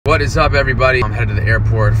What is up, everybody? I'm headed to the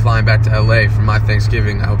airport, flying back to LA for my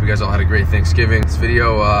Thanksgiving. I hope you guys all had a great Thanksgiving. This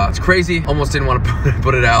video, it's crazy. Almost didn't want to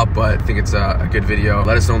put it out, but I think it's a good video.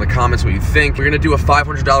 Let us know in the comments what you think. We're gonna do a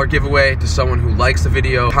 $500 giveaway to someone who likes the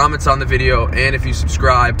video, comments on the video, and if you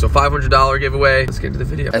subscribe. So $500 giveaway. Let's get into the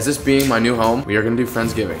video. As this being my new home, we are gonna do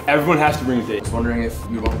Friendsgiving. Everyone has to bring a date. I was wondering if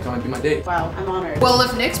you want to come and be my date. Wow, I'm honored. Well,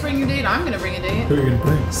 if Nick's bringing a date, I'm gonna bring a date. Who are you gonna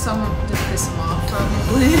bring? Someone to piss him off,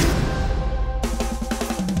 probably.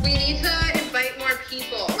 We need to invite more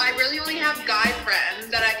people. I really only have guy friends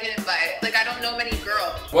that I can invite. Like, I don't know many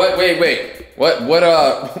girls. What? Wait.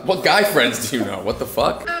 What guy friends do you know? What the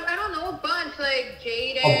fuck? I don't know, a bunch. Like,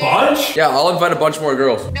 Jaden. A bunch? Yeah, I'll invite a bunch more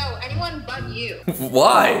girls. No, anyone but you.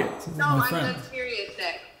 Why? No, I'm serious,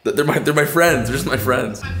 Nick. They're my friends. They're just my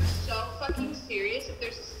friends. I'm so fucking serious. If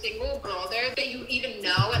there's a single girl there that you even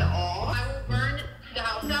know at all, I will burn the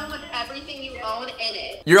house down with everything you own in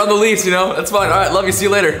it. You're on the lease, you know? That's fine. All right, love you. See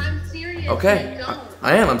you later. I'm serious. Okay.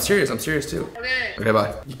 I am. I'm serious. I'm serious too. Okay. Okay,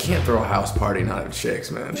 bye. You can't throw a house party and not have chicks,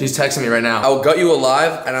 man. She's texting me right now. I will gut you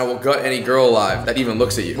alive, and I will gut any girl alive that even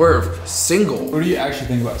looks at you. We're single. What do you actually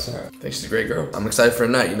think about Sarah? I think she's a great girl. I'm excited for a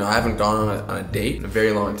night. You know, I haven't gone on a date in a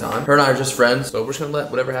very long time. Her and I are just friends, so we're just gonna let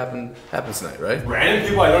whatever happens tonight, right? Random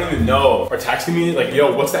people I don't even know are texting me like,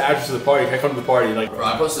 yo, what's the address of the party? Can I come to the party? Like, Bro,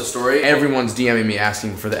 I posted a story. Everyone's DMing me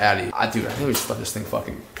asking for the Addy. Dude, I think we should let this thing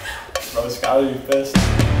fucking. bro, Skylar, you pissed.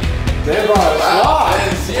 Wow,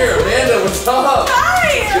 it's here. Amanda, what's up?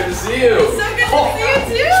 Hi! Good to see you. So good to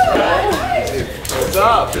see you too! Hi! What's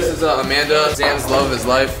up? This is Amanda, Zan's love of his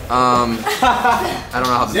life. I don't know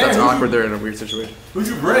how that's awkward. They're in a weird situation. Who'd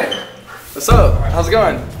you bring? What's up? How's it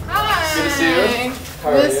going? Hi! Good to see you. How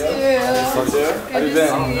are you? Miss you. How you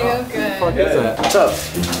been? Good. What's up?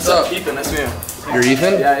 What's up? Ethan, nice to meet you. You're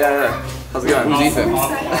Ethan? Yeah. How's it going? Who's Ethan?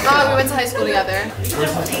 Oh, we went to high school together.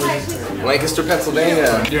 Lancaster,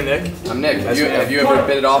 Pennsylvania. You're Nick? I'm Nick. Have you ever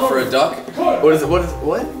bit it off for a duck?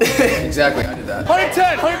 What? Exactly, I did that.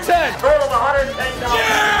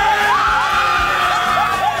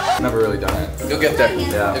 110! Never really done it. You'll get there.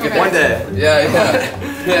 Yeah. You'll get there. One day.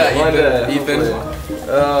 Yeah, One day. Ethan.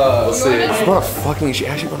 We'll see. She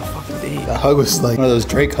actually brought a fucking date. That hug was like one of those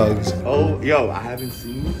Drake hugs. Oh, yo, I haven't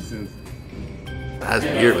seen you since. That's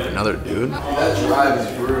weird with another dude. That drive is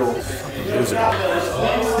brutal. Fucking loser.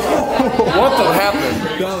 What happened?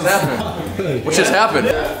 What happened? What just happened?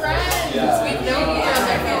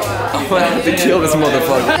 I'm gonna have to kill this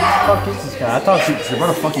motherfucker. Fuck is this guy? I thought She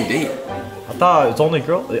brought a fucking date. I thought it's only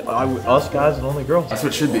girl. Us guys and only girls. That's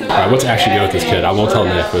what it should be. Alright, what's actually good with this kid? I won't tell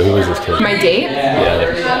Nick, but who is this kid? My date?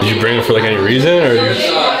 Yeah. Did you bring him for like any reason, or?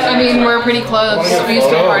 I mean, we're pretty close. We used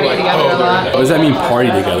to party together a lot. What does that mean, party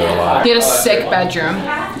together a lot? He had a sick bedroom.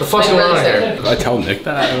 The fuck's going on here? Did I tell Nick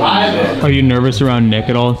that? Are you nervous around Nick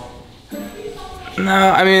at all? No,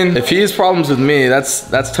 I mean, if he has problems with me, that's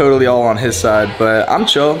totally all on his side, but I'm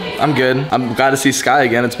chill, I'm good. I'm glad to see Sky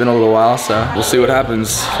again, it's been a little while, so we'll see what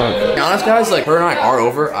happens. Fuck. To be honest, guys, like, her and I are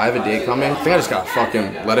over. I have a date coming. I think I just gotta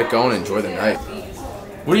fucking let it go and enjoy the night.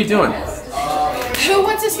 What are you doing? Who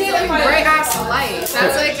wants to stay like bright ass light?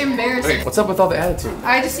 That's like embarrassing. Hey, what's up with all the attitude?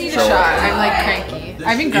 I just need a shot. I'm like cranky.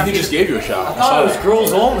 I've been grumpy. Ethan just gave you a shot. I thought it was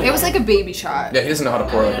girls only. It was like a baby shot. Yeah, he doesn't know how to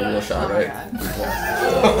pour like a real shot, right?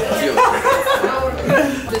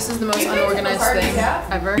 This is the most unorganized thing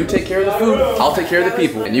ever. You take care of the food, I'll take care of the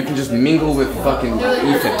people, and you can just mingle with fucking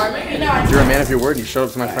Ethan. You're a man of your word. You showed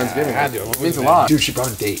up to my Friendsgiving. It means a lot. Dude, she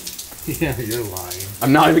brought a date. Yeah, you're lying.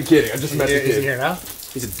 I'm not even kidding. I just met the Is he kid. here now?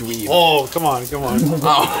 He's a dweeb. Oh, come on. Oh my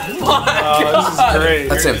God. This is great.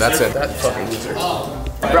 That's him. That fucking loser.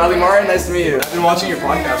 Bradley Martin, nice to meet you. I've been watching your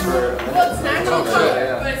podcast for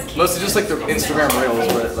mostly just like the Instagram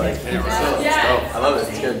reels, but like, I love it,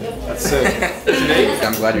 it's good. That's sick.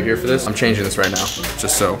 I'm glad you're here for this. I'm changing this right now.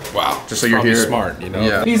 Just so you're Probably here. smart, you know?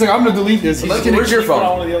 Yeah. He's like, I'm gonna delete this. Where's your phone?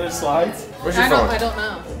 On one of the other slides. Where's your I phone? don't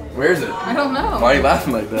know. Where is it? I don't know. Why are you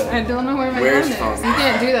laughing like that? I don't know where my Where's phone is. phone? You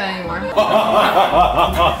can't do that anymore.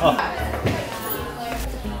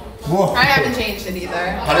 I haven't changed it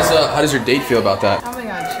either. How does your date feel about that? Oh my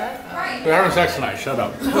god, shut up. We're having sex tonight, shut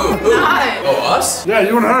up. Not. Oh, us? Yeah,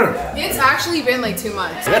 you and her. It's actually been like 2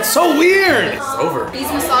 months. That's so weird. It's over. He's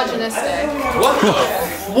misogynistic. What?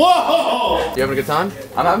 Whoa! You having a good time?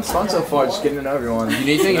 I'm having fun so far, just getting to know everyone. You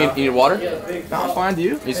need anything? You need water? No, I'm fine, do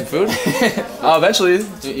you? Need some food? Eventually.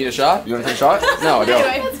 You need a shot? You wanna take a shot? No, I don't.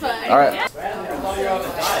 That's fine. Alright.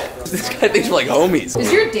 This guy thinks we're like homies.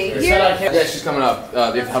 Is your date here? Yeah, she's coming up. They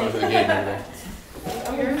have to help me through the gate and everything.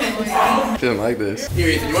 Didn't like this. Here,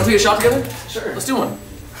 Ethan, you want to take a shot together? Sure. Let's do one.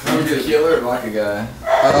 I'm a tequila or vodka guy.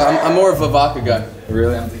 I'm more of a vodka guy.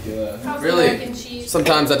 Really? I'm tequila. Really?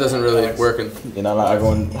 Sometimes that doesn't really work. You know, not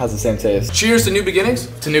everyone has the same taste. Cheers to new beginnings?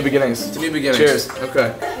 To new beginnings. To new beginnings. Cheers.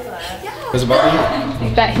 Okay. There's a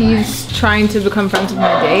button? That he's trying to become friends with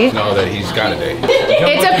my date. No, that he's got a date.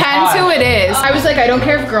 It depends who it is. I was like, I don't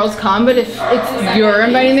care if girls come, but if it's you're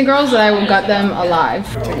inviting the girls, then I will gut them alive.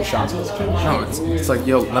 Taking shots with this kid. No, it's like,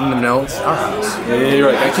 yo, letting them know it's our house. Yeah, you're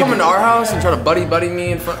right. They come into our house and try to buddy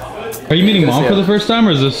me in front. Are you meeting mom for the first time,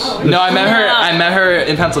 or is this? No, I met her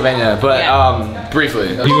in Pennsylvania, but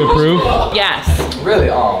briefly. Do you approve? Yes. Really?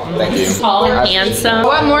 Oh, thank you. Tall and handsome.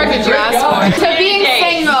 What more could you ask for? To being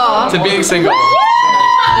single. To being single.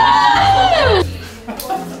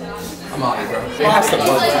 I'm out here, bro.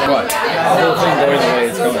 What?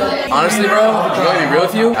 Honestly, bro, I'm gonna be real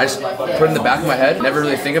with you. I just put it in the back of my head, never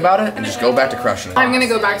really think about it, and just go back to crushing it. I'm gonna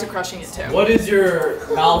go back to crushing it too. What is your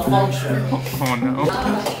malfunction? Oh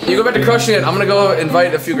no. You go back to crushing it, I'm gonna go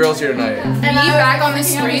invite a few girls here tonight. And me back on the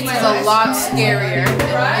streets is a lot scarier than me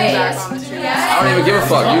back on the streets. I don't even give a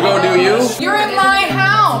fuck. You go do you. You're in my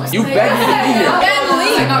house. You begged me to be here. Then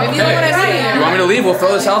leave. If you don't want to be here. You want me to leave? We'll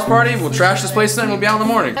throw this house party, we'll trash this place, and we'll be out in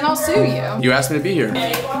the morning. And I'll sue you. You asked me to be here.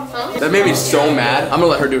 That made me so mad. I'm gonna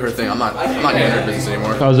let her do her thing. I'm not getting in her business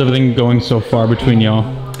anymore. How's everything going so far between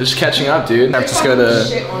y'all? Just catching up, dude. I'm just gonna.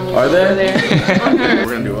 Are there?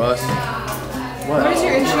 We're gonna do us. What is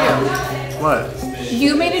your issue? What?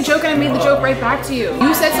 You made a joke and I made the joke right back to you.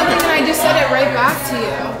 You said something and I just said it right back to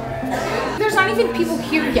you. There's not even people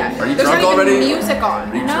here yet. Are you There's drunk not even already? music on.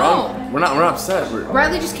 Are you No. drunk? We're not upset.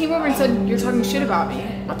 Riley just came over and said you're talking shit about me.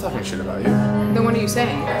 I'm not talking shit about you. Then what are you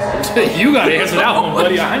saying? You gotta answer that one,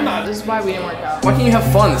 buddy. I'm not. This is why we didn't work out. Why can't you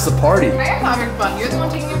have fun? It's a party. I am having fun. You're the one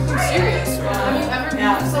taking everything serious. Have you ever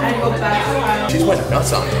been someone back? She's went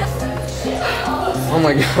nuts on me. Oh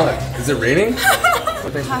my god. Is it raining?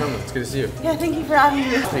 Thanks for coming. It's good to see you. Yeah, thank you for having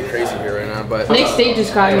me. It's pretty crazy here right now, but Nick's date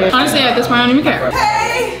just got here. Honestly, at this point, I don't even care.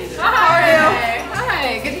 Hey! How are you?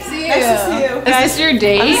 Hi, good to see you. Nice to see you. Is this your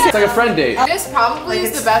date? it's like a friend date. This probably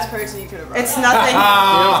is the best person you could have brought. It's nothing.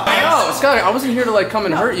 I know, Scott, I wasn't here to like come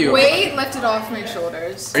and hurt you. Weight lifted off my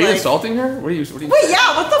shoulders. Are you insulting her? What are you? Wait,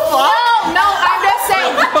 yeah, what the fuck? No, I'm just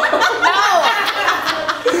saying.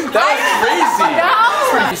 That was crazy.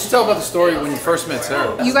 No. You should tell about the story when you first met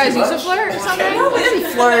Sarah. You guys used to flirt or something? No, we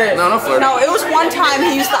didn't flirt. No, not flirting. No, it was one time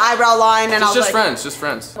he used the eyebrow line and I was Just like, friends, just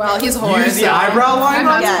friends. Well, he's a whore. Use the eyebrow line? I'm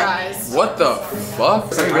not Yeah. surprised. What the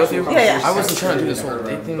fuck? Is that real with you? Yeah, yeah. I wasn't trying to do this whole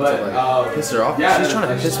date thing to like piss her off. She's trying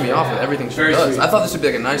to piss me off with everything she does. I thought this would be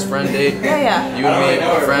like a nice friend date. yeah. You and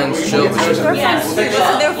me, friends, chill. But she's They're friends. They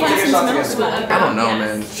were friends since middle school. I don't know,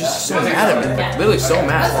 man. She's so mad at me. Like, literally so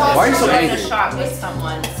mad. Why are you so angry? Shot with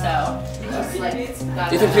someone, so.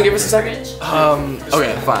 Do you think you can give us a second?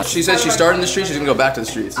 Okay, fine. She said she started in the streets, she's gonna go back to the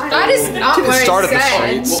streets. That is not what I Started the said.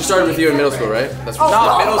 streets. Well, she started with you in middle school, right? That's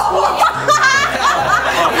not middle school.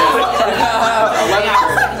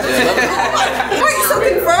 Wait, so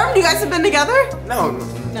confirmed? You guys have been together? No.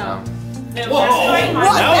 What?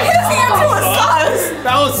 His answer was sus.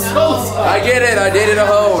 That was so sad. I get it. I dated a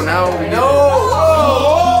hoe. Now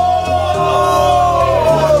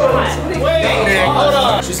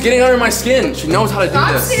she's getting under my skin. She knows how to do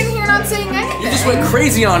I'm this. sitting here not saying anything. You just went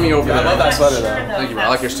crazy on me over there. I love that sweater though. Thank you, bro. I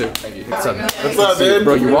like yours too. Thank you. What's up, man? What's up, dude?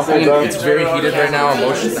 Bro, you're walking in. It's very heated right now.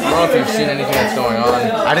 Emotions. I don't know if you've seen anything that's going on.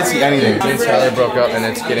 I didn't see anything. Me and Tyler broke up, and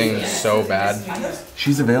it's getting so bad.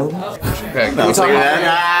 She's available? Okay, can we talk about that?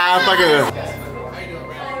 Nah, fuck it.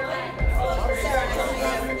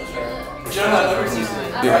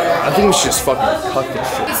 Dude, I think we should just fucking cut this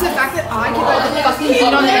shit. It's the fact that I get all the fucking heat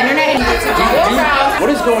on the internet and you have to do it around. What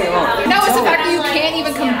is going on? No, it's the fact that you can't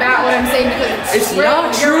even combat what I'm saying because It's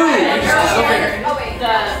not true.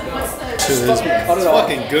 It's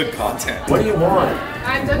fucking good content. What do you want?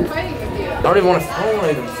 I'm done fighting with you. I don't even want to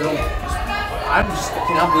film. I just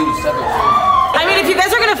cannot believe you said that. I mean, if you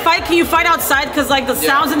guys are gonna fight, can you fight outside? Because like the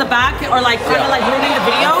sounds in the back are like kind of like ruining the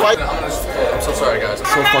video. I'm so sorry, guys. So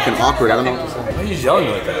fucking awkward. I don't know what to say. Why are you yelling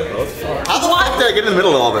like that, bro? How the fuck did I get in the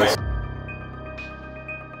middle of all this?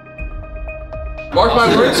 Mark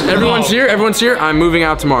my words. Everyone's here. Everyone's here. I'm moving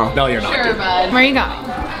out tomorrow. No, you're not. Sure, bud. Where are you going?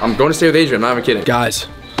 I'm going to stay with Adrian. I'm not even kidding. Guys,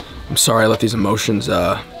 I'm sorry I let these emotions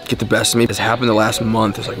get the best of me. It's happened the last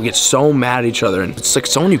month. It's like we get so mad at each other, and it's like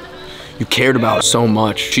someone you cared about so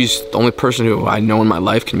much. She's the only person who I know in my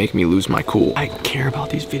life can make me lose my cool. I care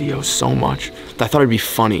about these videos so much that I thought it'd be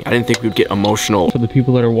funny. I didn't think we'd get emotional. For the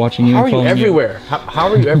people that are watching you, How are and you following everywhere? How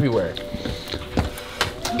are you everywhere?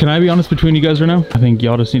 Can I be honest between you guys right now? I think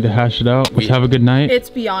y'all just need to hash it out. Let's have a good night. It's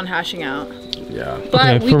beyond hashing out. Yeah. But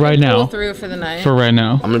Okay, we for can right now. pull through for the night. For right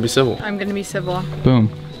now. I'm gonna be civil. I'm gonna be civil.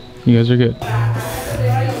 Boom. You guys are good.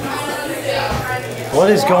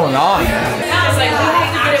 What is going on? What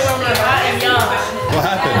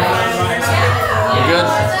happened? We're good.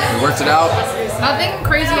 We worked it out. Nothing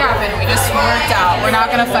crazy happened. We just worked out. We're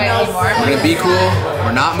not gonna fight anymore. We're gonna be cool.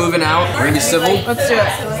 We're not moving out. We're gonna be civil. Let's do it.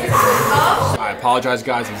 I apologize,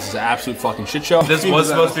 guys. This is an absolute fucking shit show. This was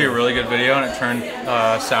supposed to be a really good video, and it turned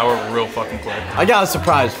sour real fucking quick. I got a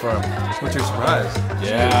surprise for him. What's your surprise?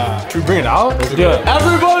 Yeah. Should we bring it out? Let's do it.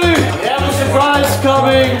 Everybody, we have a surprise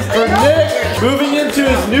coming for Nick moving into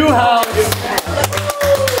his new house.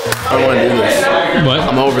 I don't want to do this. What?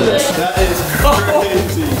 I'm over this. That is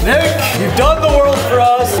crazy. Nick, you've done the world for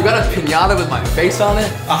us. You got a piñata with my face on it?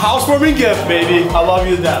 A housewarming gift, baby. I love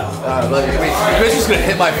you to death. I love you. Wait, you guys just gonna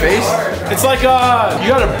hit my face? It's like you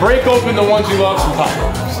gotta break open the ones you love sometimes.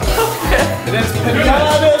 And it's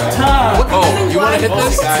piñata time. What? Oh, you wanna hit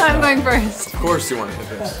this? I'm going first. Of course you wanna hit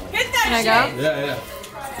this. Can I go? Yeah.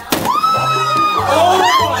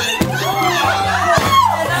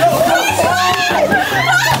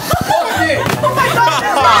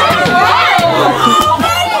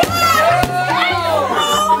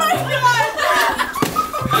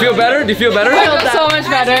 Feel better? Do you feel better? I feel so much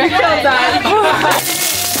better.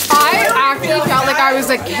 I actually felt like I was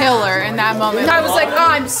a killer in that moment. I was like, oh,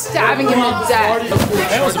 I'm stabbing him to death.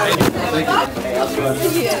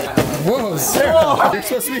 Whoa, Sarah. You're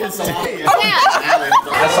supposed to be a stay.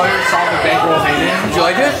 I saw your song with Bankroll HAYDEN. Did you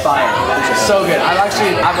like it? Fire. So good. I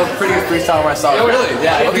have a pretty good freestyle myself. Oh, really?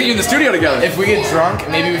 Yeah. We'll get you in the studio together. If we get drunk,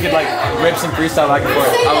 maybe we could like rip some freestyle back and forth.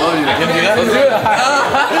 I love you. Can we do that? Let's do it.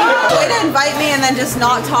 Way to invite me and then just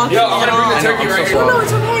not talk. Yo, I'm gonna bring the turkey right here. No, it's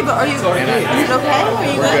okay, but are you okay? Is it okay? Are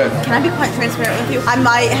you good? Can I be quite transparent with you? I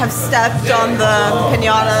might have stepped on the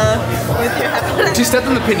piñata with your head. She stepped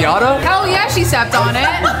on the piñata? Hell yeah, she stepped on it.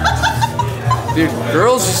 Dude,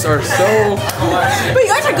 girls just are so... But you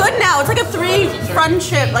guys are good now. It's like a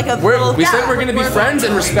friendship, like a We said we're gonna be friends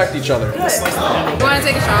and respect each other. You wanna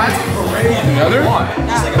take a shot? Another?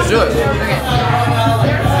 Let's do it.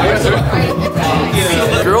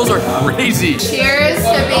 Girls are crazy. Cheers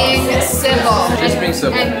to being civil. Just being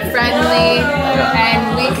civil. And friendly,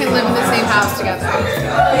 and we can live in the same house together.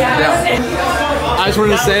 Yeah. I just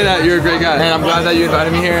wanted to say that you're a great guy, and I'm glad that you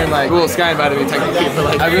invited me here. And like, well, Sky invited me technically, but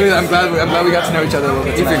like, I'm glad we got to know each other a little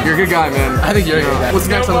bit. Ethan, you're a good guy, man. I think you're a good guy. What's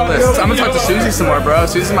next on the list? I'm gonna talk to Susie some more, bro.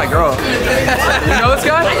 Susie's my girl. You know this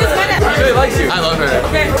guy? She really likes you. I love her.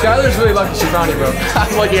 Skylar's really lucky she found you, bro.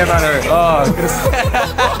 I'm lucky I found her. Oh,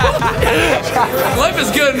 life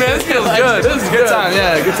is good, man. This feels good. This is Good time,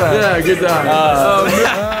 yeah, good time. Yeah, good time.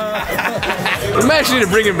 We might actually need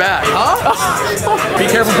to bring him back. Huh? Be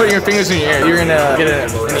careful putting your fingers in your ear. You're gonna get an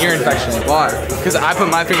ear infection. Why? Because I put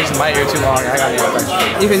my fingers in my ear too long. I got an ear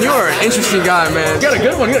infection. Ethan, you are an interesting guy, man. You got a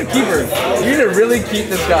good one. You got a keeper. You need to really keep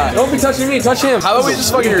this guy. Don't be touching me. Touch him. How about we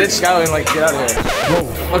just fucking ditch Skylar and like get out of here?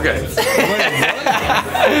 Whoa. Okay.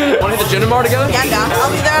 Want to hit the gym tomorrow together? Yeah, I'm down. I'll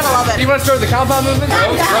be there at 11. You want to start the compound movement?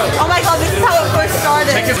 Oh my god, this is how it first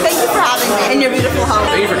started. Thank you for having me in your beautiful home.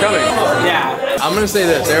 Thank you for coming. Yeah. I'm gonna say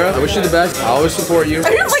this, Sarah. I wish you the best. I always support you.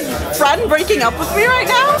 Are you like friend breaking up with me right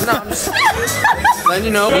now? No, I'm just letting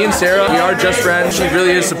you know. Me and Sarah, we are just friends. She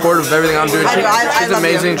really is supportive of everything I'm doing. She's love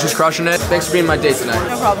amazing. you. She's crushing it. Thanks for being my date tonight.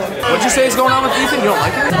 No problem. What'd you say is going on with Ethan? You don't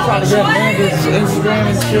like her? I'm trying to get Amanda's Instagram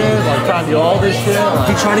and shit. I'm trying to do all this shit.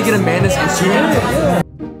 You trying to get Amanda's Instagram? Yeah.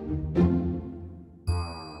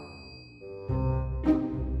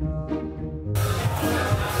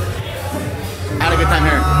 Had a good time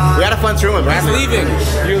here. We had a fun tour with He's leaving.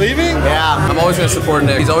 You're leaving? Yeah. I'm always gonna support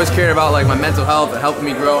Nick. He's always cared about like my mental health and helping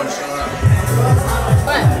me grow and shit.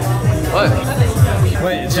 What?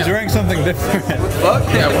 Wait, she's wearing something different. Fuck?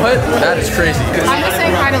 Yeah, what? That is crazy. I'm gonna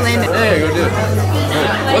say hi to Landon. Hey, go do it.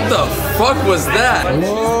 What the fuck was that?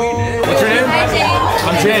 Whoa. What's your name?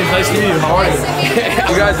 I'm James. Nice to meet you. How are you?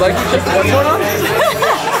 You guys like each other? What's going on?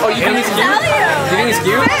 Oh, you think he's cute? You think he's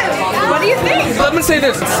cute? What do you think? Let me say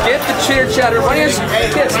this. Skip the chitter chatter. Why don't you just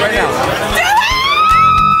kiss right now?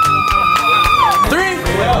 3,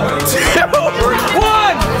 2, 1.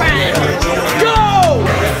 Go!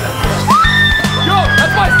 Go!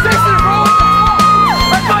 That's my sister, bro!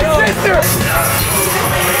 That's my sister!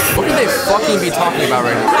 What could they fucking be talking about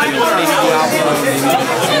right now? Why are you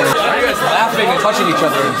guys laughing and touching each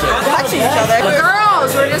other and shit? Touching each other. Girl!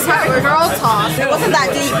 girls. We're just having girl talk. It wasn't that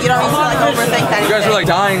deep. You don't need to like overthink that. You guys are like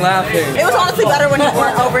dying laughing. It was honestly better when you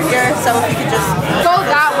weren't over here. So if you could just go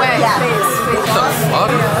that way. Yeah.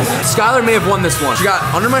 Skylar may have won this one. She got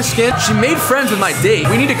under my skin. She made friends with my date.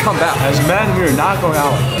 We need to come back. As men, we are not going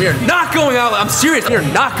out. We are not going out. I'm serious. We are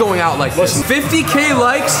not going out like this. 50K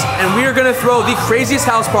likes, and we are gonna throw the craziest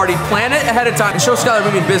house party. Plan it ahead of time and show Skylar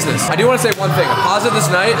we mean business. I do want to say one thing. I'm positive this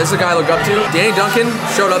night. This is a guy I look up to. Danny Duncan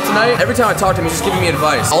showed up tonight. Every time I talk to him, he's just giving me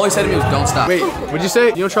advice. All he said to me was, "Don't stop." Wait, what'd you say?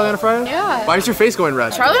 You know Charlie on a Friday? Yeah. Why is your face going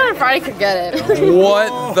red? Charlie on a Friday could get it.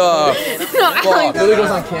 What the fuck? Lily goes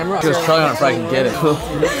on camera. Because Charlie on a Friday can get it. He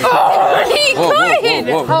could.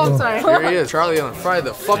 Oh, I'm sorry. Here he is. Charlie on a Friday.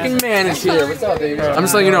 The fucking man is here. What's up, baby? I'm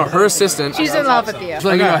just letting you know, her assistant. She's in love with you. Just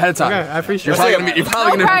letting you know ahead of time. Okay, I appreciate You're probably gonna be. You're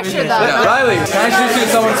probably No gonna. pressure, though. Yeah. Riley, can I introduce you to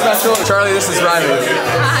someone special? Charlie, this is Riley.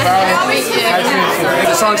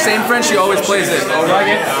 The song "Same Friend," she always plays it. Oh, like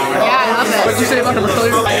it? Yeah, I love it. What did you say about him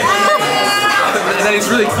earlier? And that he's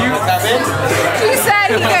really cute. He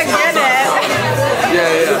said he could get it.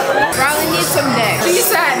 Yeah. Riley needs some dick. She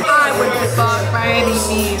said I wouldn't fuck by any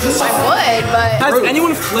means. I would, but Has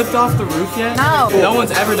anyone flipped off the roof yet? no. No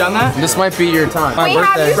one's ever done that? This might be your time. We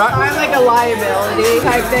have you sign like a liability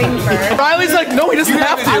type thing first. Riley's like, no, he doesn't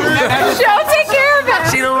have to. She'll take care of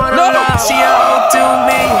it. No.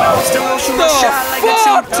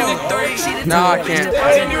 No, I can't.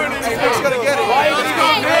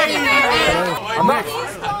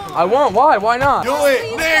 I won't. Why? Why not? Do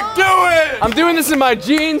it, Nick, do it! I'm doing this in my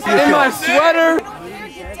jeans, in my sweater.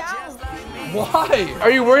 Why?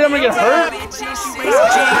 Are you worried I'm gonna get hurt? It's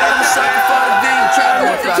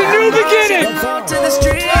a new beginning.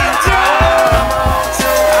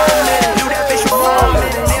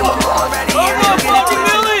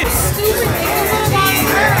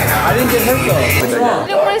 I didn't get hurt though. I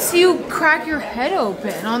don't want to see you crack your head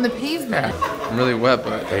open on the pavement. I'm really wet,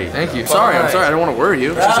 but hey, thank you. Sorry, I'm sorry. I don't want to worry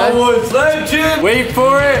you. That was legend. Wait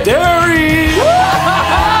for it. Derry. We're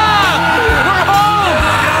home!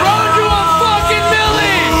 Road to a fucking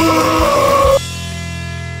Millie!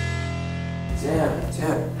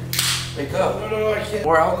 Damn. Wake up. No, I can't.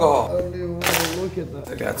 More alcohol. I don't even want to look at that.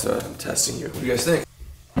 I got I'm testing you. What do you guys think?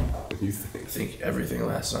 I think everything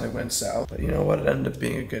last night went south, but you know what? It ended up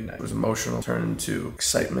being a good night. It was emotional, turned into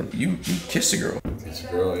excitement. You kissed a girl. Kissed a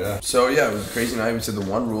girl, yeah. So yeah, it was a crazy night. We said the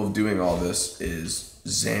one rule of doing all this is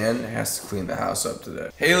Zan has to clean the house up today.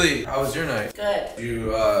 Haley, how was your night? Good.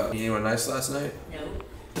 You eat anyone nice last night? No.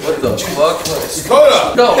 What the fuck?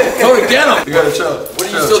 Dakota! No, Dakota, get him! You gotta chill. What are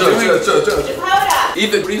you still doing? Chill.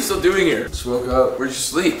 Ethan, what are you still doing here? Just woke up. Where'd you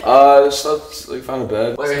sleep? Slept, like, found a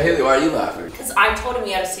bed. Wait, Haley, why are you laughing? Because I told him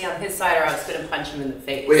he had to stay on his side or I was going to punch him in the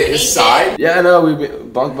face. Wait, And his he side? Yeah, I know, we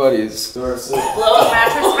bunk buddies. did. Blow up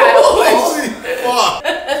mattress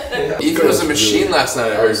pad. Ethan was a machine last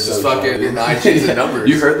night. I heard just fucking getting IGs and numbers.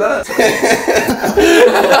 You heard that?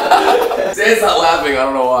 Zan's not laughing, I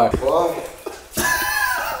don't know why. What?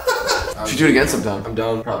 Should do it again sometime. I'm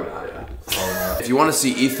down. Probably not, yeah. Probably not. If you want to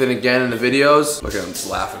see Ethan again in the videos, look at him just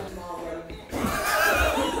laughing.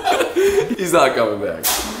 He's not coming back.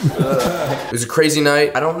 It was a crazy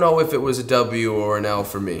night. I don't know if it was a W or an L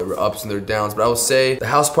for me. There were ups and there were downs, but I will say the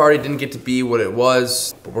house party didn't get to be what it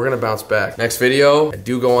was, but we're gonna bounce back. Next video, I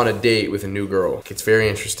do go on a date with a new girl. It's very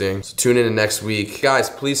interesting, so tune in next week. Guys,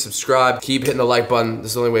 please subscribe. Keep hitting the like button. This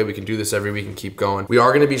is the only way we can do this every week and keep going. We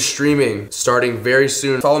are gonna be streaming starting very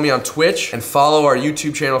soon. Follow me on Twitch and follow our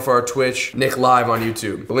YouTube channel for our Twitch, Nick Live on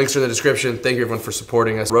YouTube. The links are in the description. Thank you everyone for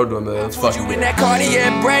supporting us. Road to $1 million. Let's fucking do it. That Cartier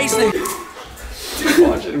bracelet.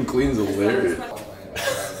 Watching him clean's hilarious.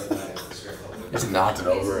 Just knocked it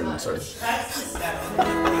over and started.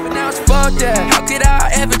 But now it's fucked that. How could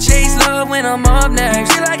I ever chase love when I'm up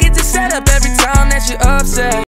next? Feel like it's a setup every time that you're upset.